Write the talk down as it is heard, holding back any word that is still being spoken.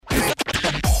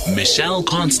Michelle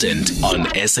Constant on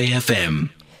SAFM.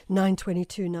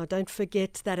 9:22 now. Don't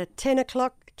forget that at 10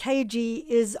 o'clock, KG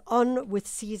is on with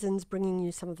Seasons, bringing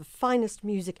you some of the finest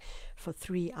music for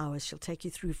 3 hours. She'll take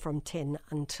you through from 10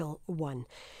 until 1.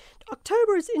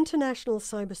 October is International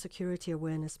Cybersecurity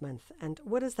Awareness Month. And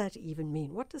what does that even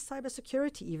mean? What does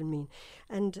cybersecurity even mean?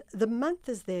 And the month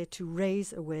is there to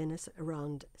raise awareness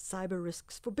around cyber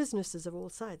risks for businesses of all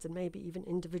sides and maybe even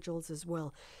individuals as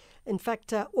well. In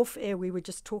fact, off air, we were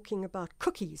just talking about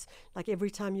cookies. Like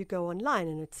every time you go online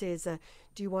and it says,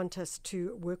 do you want us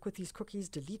to work with these cookies,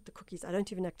 delete the cookies? I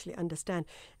don't even actually understand.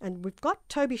 And we've got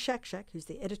TOBY SHAPSHAK, who's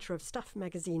the editor of Stuff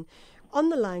magazine, on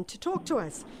the line to talk to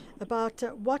us about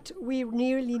what we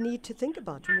really need to think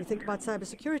about when we think about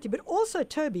cybersecurity. But also,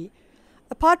 Toby,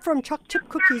 apart from choc chip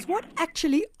cookies, what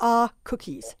actually are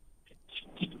cookies?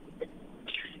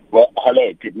 Well,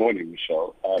 hello. Good morning,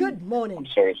 Michelle. Good morning. I'm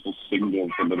sorry if the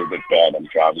signal's a little bit bad. I'm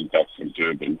driving back from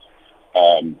Durban.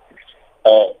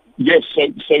 Yes, so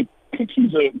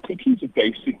cookies are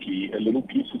basically a little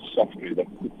piece of software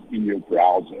that puts in your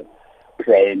browser,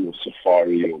 Chrome or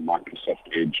Safari or Microsoft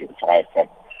Edge or Firefox,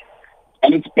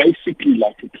 and it's basically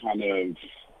like a kind of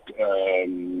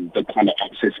the kind of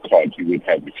access card you would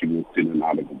have if you walked in and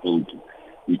out of a building.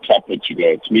 You tap it, you go,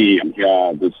 it's me, I'm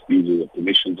here. These are the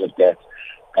permissions of that.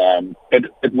 But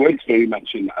it works very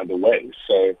much in other ways.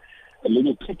 So a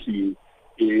little cookie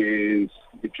is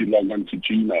if you log on to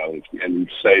Gmail and you've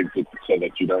saved it so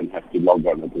that you don't have to log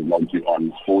on, it will log you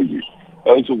on for you.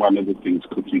 Those are one of the things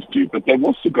cookies do. But they've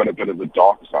also got a bit of a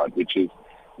dark side, which is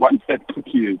once that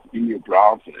cookie is in your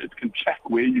browser, it can track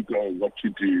where you go, what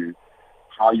you do,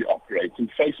 how you operate. And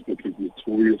Facebook is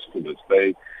notorious for this.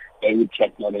 They would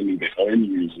track not only their own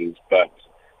users, but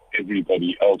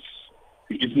everybody else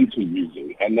who isn't a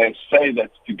user. And they say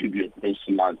that's to give you a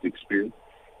personalized experience.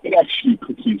 But actually,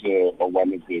 cookies are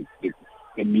one of the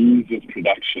means of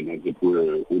production, as it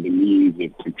were, or the means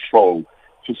of control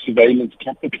for surveillance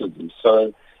capitalism.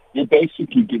 So you're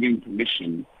basically giving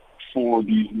permission for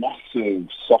these massive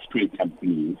software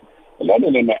companies, a lot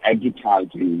of them are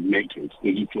advertising networks,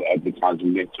 digital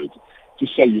advertising networks, to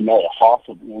say, half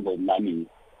of all the money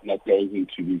that goes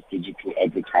into these digital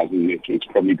advertising networks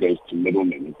probably goes to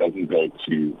middlemen. It doesn't go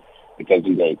to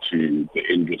the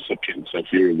end recipient. So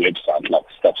if you're a website like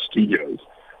Stuff Studios,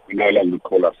 we no longer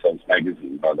call ourselves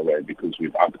magazine, by the way, because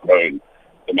we've outgrown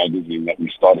the magazine that we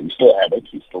started. We still have it,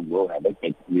 we still will have it,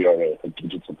 but we are a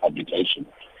digital publication.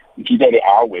 If you go to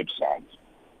our website,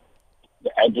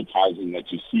 the advertising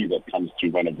that you see that comes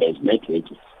through one of those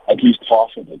networks, at least half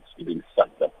of it's getting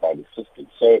sucked up by the system.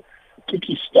 So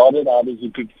cookies started out as a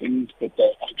good thing, but they're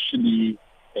actually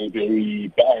a very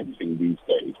bad thing these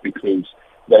days because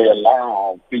they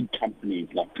allow big companies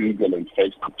like Google and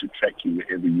Facebook to track you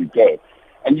wherever you go.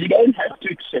 And you don't have to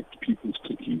accept people's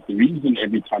cookies. The reason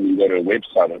every time you go to a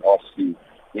website it asks you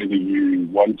whether you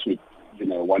want to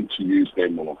use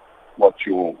them or what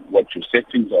your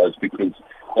settings are is because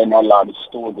they're not allowed to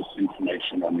store this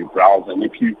information on your browser. And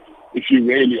if you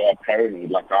really are paranoid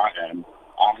like I am,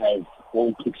 I have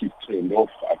all cookies turned off.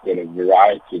 I've got a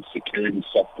variety of security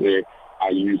software. I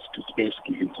use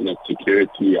Kaspersky Internet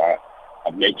Security.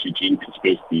 I've met Eugene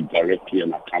Kaspersky directly,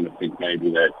 and I kind of think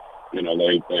maybe that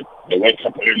they wake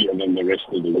up earlier than the rest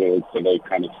of the world, so they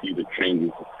kind of see the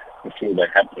trends before they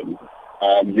happen.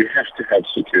 You have to have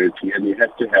security, and you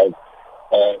have to have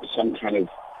some kind of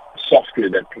software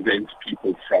that prevents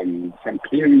people from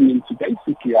peering into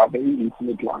basically our very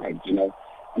intimate lives.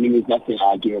 I mean, there's nothing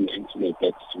I do on the internet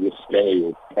that's risque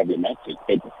or problematic,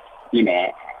 but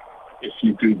if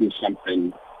you Google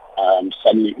something,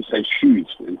 suddenly you say shoes,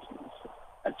 for instance.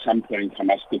 At some point, I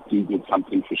must have Googled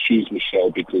something for shoes, Michelle,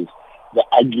 because the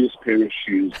ugliest pair of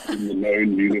shoes in the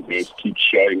known universe keeps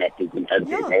showing up as an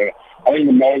advert. Yeah. I don't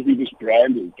even know who this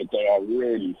brand is, but they are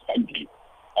really funky.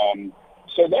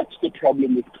 So that's the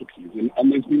problem with cookies.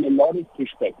 And there's been a lot of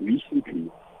pushback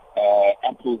recently.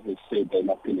 Apple has said they're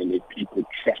not going to let people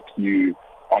track you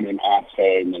on an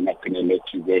iPhone. They're not going to let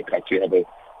you work out. You have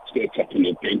it's like an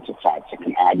identifier. It's like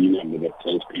an ID number that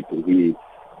tells people who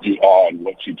you are and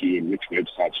what you do and which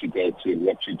websites you go to and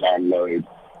what you download.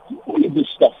 All of this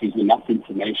stuff is enough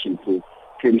information for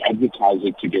an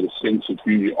advertiser to get a sense of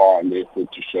who you are and therefore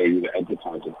to show you the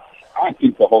advertising. I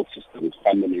think the whole system is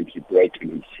fundamentally broken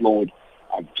and flawed.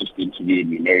 I've just interviewed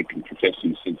an American professor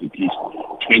who says at least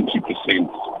 20%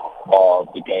 of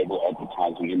the global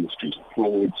advertising industry is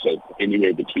flawed. So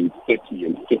anywhere between $30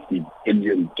 and $50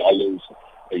 billion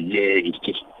a year is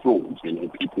just fraud.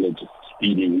 People are just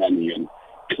stealing money and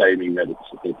claiming that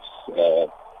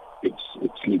it's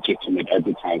legitimate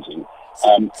advertising.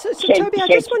 So, Toby, I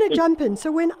just want to jump in.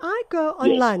 So when I go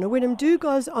online, or when Mdu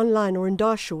goes online, or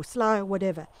Ndasho, Sly, or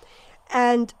whatever,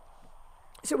 and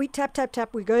so we tap,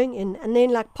 we're going in, and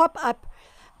then like pop up,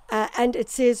 and it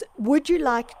says, would you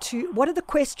like to, what are the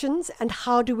questions, and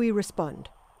how do we respond?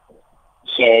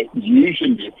 So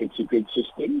usually if it's a good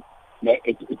system,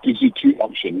 it gives you two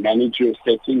options: manage your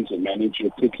settings or manage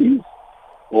your cookies,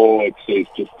 or it says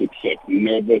just accept.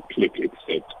 Never click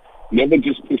accept. Never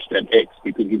just push that X,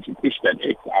 because if you push that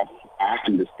X, I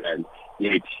understand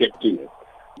you're accepting it.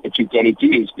 What you've got to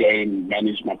do is go and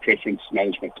manage my preference,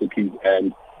 manage my cookies,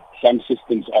 and some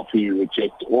systems offer you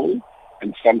reject all,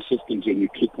 and some systems when you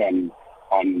click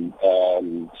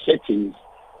on settings,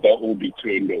 they'll all be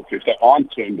turned off. If they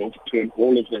aren't turned off, turn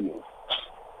all of them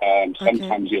off.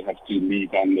 Sometimes you have to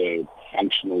leave on the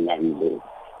functional ones, or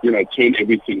turn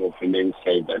everything off and then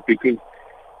save that, because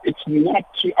it's not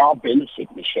to our benefit,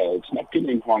 Michelle. It's not going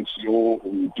to enhance your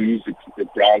or Mdu's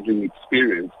browsing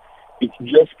experience. It's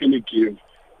just going to give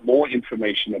more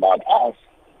information about us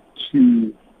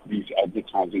to these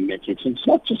advertising networks. And it's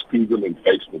not just Google and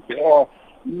Facebook. There are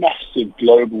massive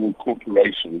global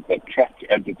corporations that track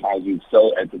advertising,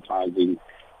 sell advertising.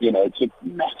 It's a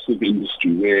massive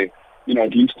industry where,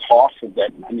 at least half of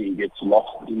that money gets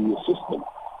lost in the system.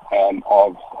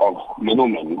 Of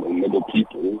middlemen or middle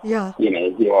people,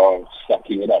 who are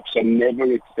sucking it up. So never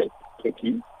accept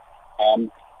cookies.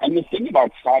 And the thing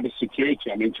about cybersecurity,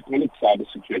 to call it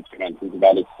cybersecurity is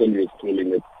about as silly as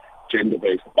calling it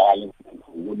gender-based violence or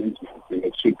women's rights.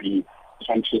 It should be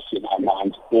conscious in our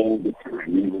minds all the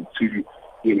time. These are two,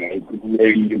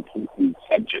 really important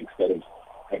subjects that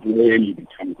have really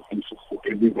become conscious for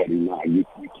everybody now. You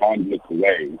can't look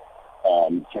away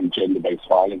from gender-based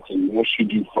violence, and nor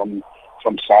should you from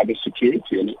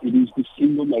cybersecurity. And it is the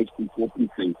single most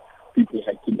important thing people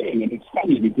have to learn. And it's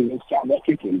funny because as South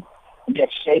Africans, we get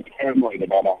so paranoid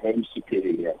about our home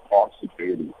security, our car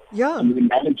security. Yeah. And the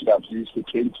knowledge that I've used for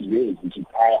 20 years is you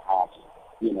buy a house,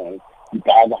 you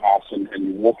buy the house and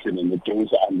you walk in and the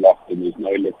doors are unlocked and there's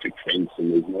no electric fence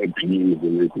and there's no beams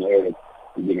and there's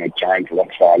no, giant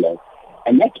Rottweiler.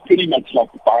 And that's pretty much like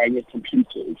buying a computer.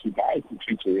 If you buy a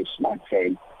computer or a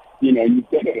smartphone,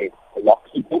 you've got to lock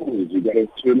the doors, you've got to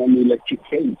turn on the electric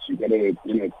fence, you've got to,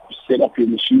 set up your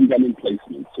machine gun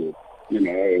emplacements or,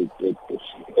 the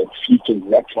fleet of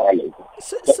Rottweilers.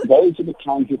 Those are the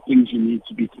kinds of things you need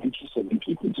to be conscious of. And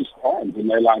people just aren't. And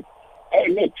they're like, oh,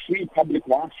 look, free public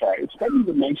Wi-Fi. It's probably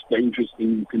the most dangerous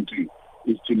thing you can do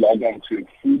is to log on to a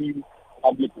free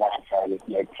public Wi-Fi with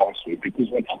no password. Because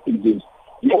what happens is,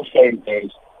 your phone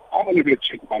goes, I want to go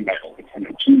check my mail. It's on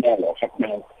a Gmail or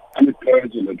Hotmail, and it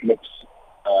goes and it looks,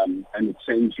 and it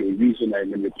sends your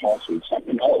username and your password.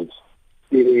 Something else,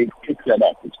 it picks that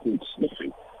up. It's called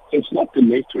sniffing. So it's not the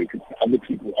network, it's the other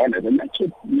people on it. And that's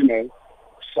what,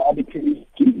 cyber criminals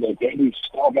do. They go to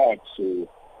Starbucks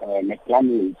or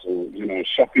McDonald's or,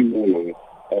 shopping mall,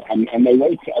 and they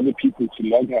wait for other people to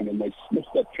log on, and they sniff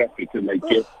that traffic and they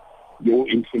get your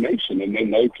information, and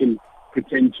then they can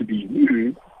pretend to be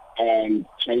you and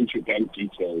change your bank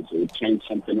details or change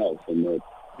something else, and the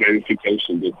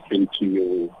verification gets sent to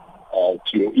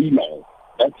your email.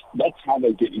 That's how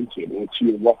they get into it, or to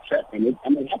your WhatsApp, and it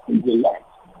happens a lot.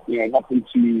 It happened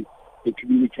to the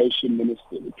communication minister,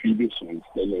 the previous one,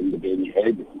 Stella and the Benny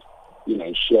Abrams.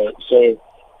 So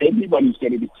everybody's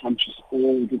going to be conscious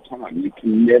all the time. You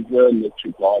can never let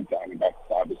your guard down about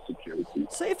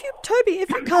cybersecurity. So Toby, if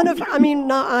you kind of,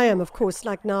 now I am, of course,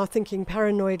 like now thinking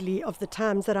paranoidly of the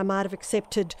times that I might have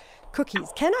accepted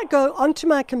cookies. Can I go onto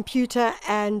my computer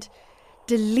and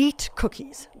delete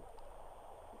cookies?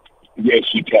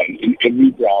 Yes, you can. In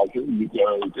every browser, you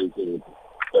go, there's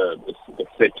a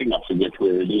setting, I forget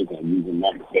where it is, I'm using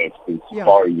Microsoft, in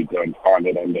Safari, you go and find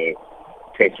it under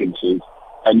preferences,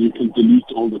 and you can delete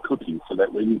all the cookies, so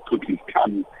that when cookies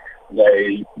come,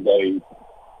 they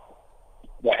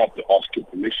have to ask your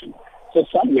permission. So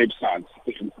some websites,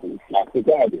 for instance, like The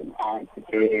Guardian, I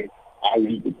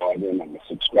read The Guardian, I'm a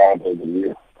subscriber of the New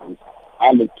York Times.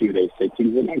 I look through their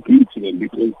settings and I agree to them,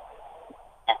 because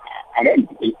I don't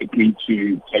agree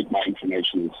to take my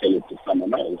information and sell it to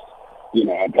someone else,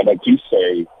 but I do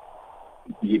say,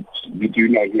 you do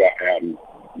know who I am,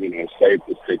 save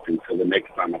the settings so the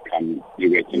next time I come,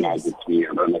 you recognize it's me.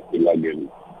 I don't have to log in,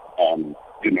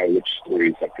 which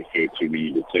stories I prefer to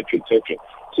read, etc., etc.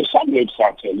 So some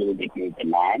websites are a little bit more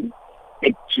benign,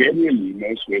 but generally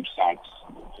most websites,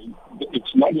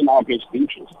 it's not in our best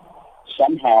interest.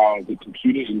 Somehow the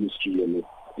computer industry and the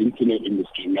internet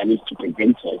industry managed to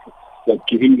convince us that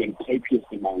giving them copious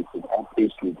amounts of our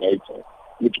personal data,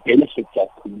 which benefits us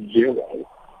zero,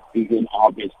 is in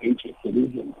our best interest. It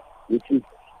isn't.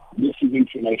 This is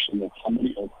information that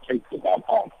somebody else takes about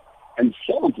us and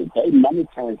sells it. They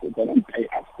monetize it. They don't pay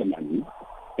us the money.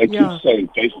 They keep saying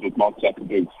Facebook, Mark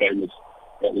Zuckerberg's famous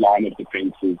line of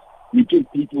defense is, you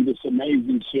give people this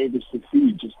amazing service for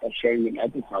free just by showing them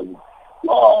advertising.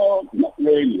 Well, not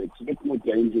really. It's a bit more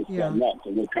dangerous than that,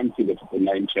 and we'll come to the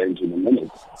name change in a minute.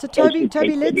 So Toby,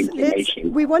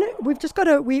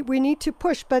 we need to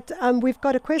push, but we've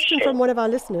got a question from one of our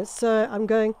listeners. So I'm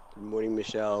going. Good morning,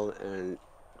 Michelle, and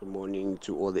good morning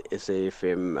to all the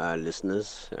SAFM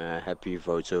listeners. Happy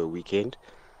voter weekend.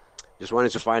 Just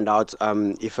wanted to find out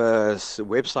if a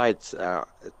website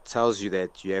tells you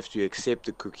that you have to accept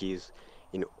the cookies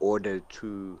in order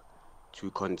to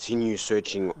continue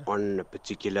searching on a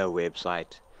particular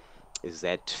website. Is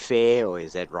that fair or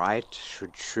is that right?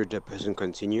 Should a person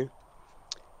continue?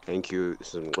 Thank you.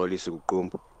 This is Olisa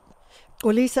Gump.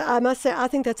 Olisa, I must say, I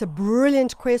think that's a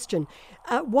brilliant question.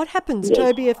 What happens,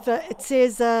 Toby, if it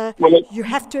says you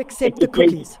have to accept the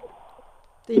cookies?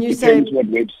 Then you say, depends what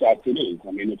website it is.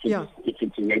 I mean, if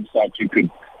it's a website you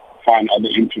could find other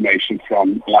information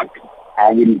from, like,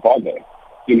 I wouldn't bother.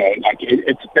 You know, like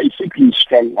it's basically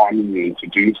strong-arming you into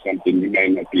doing something you may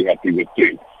not be happy with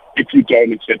doing. If you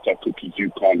don't accept our cookies,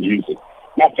 you can't use it.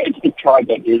 Now, Facebook tried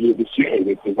that earlier this year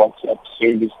with the WhatsApp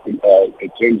service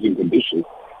terms and conditions.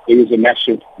 There was a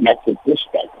massive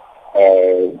pushback.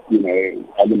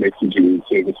 Other messaging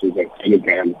services like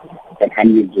Telegram got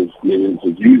hundreds of millions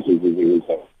of users as a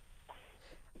result.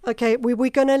 Okay, we're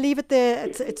going to leave it there.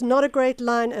 It's not a great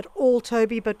line at all,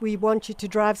 Toby, but we want you to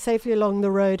drive safely along the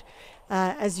road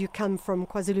as you come from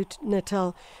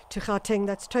KwaZulu-Natal to Gauteng.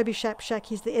 That's Toby SHAPSHAK.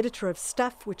 He's the editor of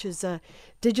Stuff, which is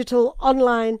digital,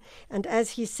 online. And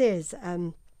as he says,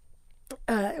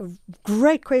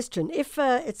 great question. If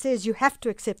it says you have to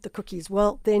accept the cookies,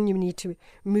 well, then you need to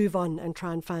move on and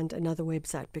try and find another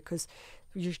website, because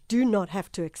you do not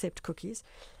have to accept cookies.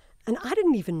 And I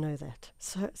didn't even know that.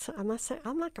 So I must say,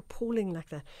 I'm like appalling like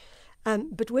that.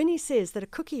 But when he says that a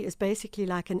cookie is basically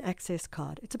like an access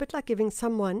card, it's a bit like giving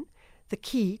someone the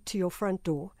key to your front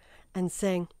door and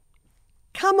saying,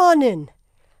 come on in.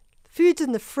 Food's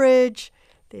in the fridge.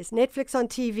 There's Netflix on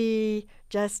TV.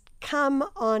 Just come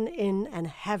on in and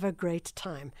have a great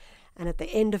time. And at the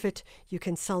end of it, you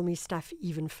can sell me stuff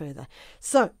even further.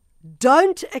 So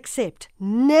don't accept,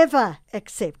 never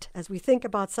accept. As we think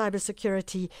about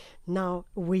cybersecurity, now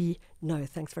we know.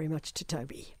 Thanks very much to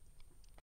Toby.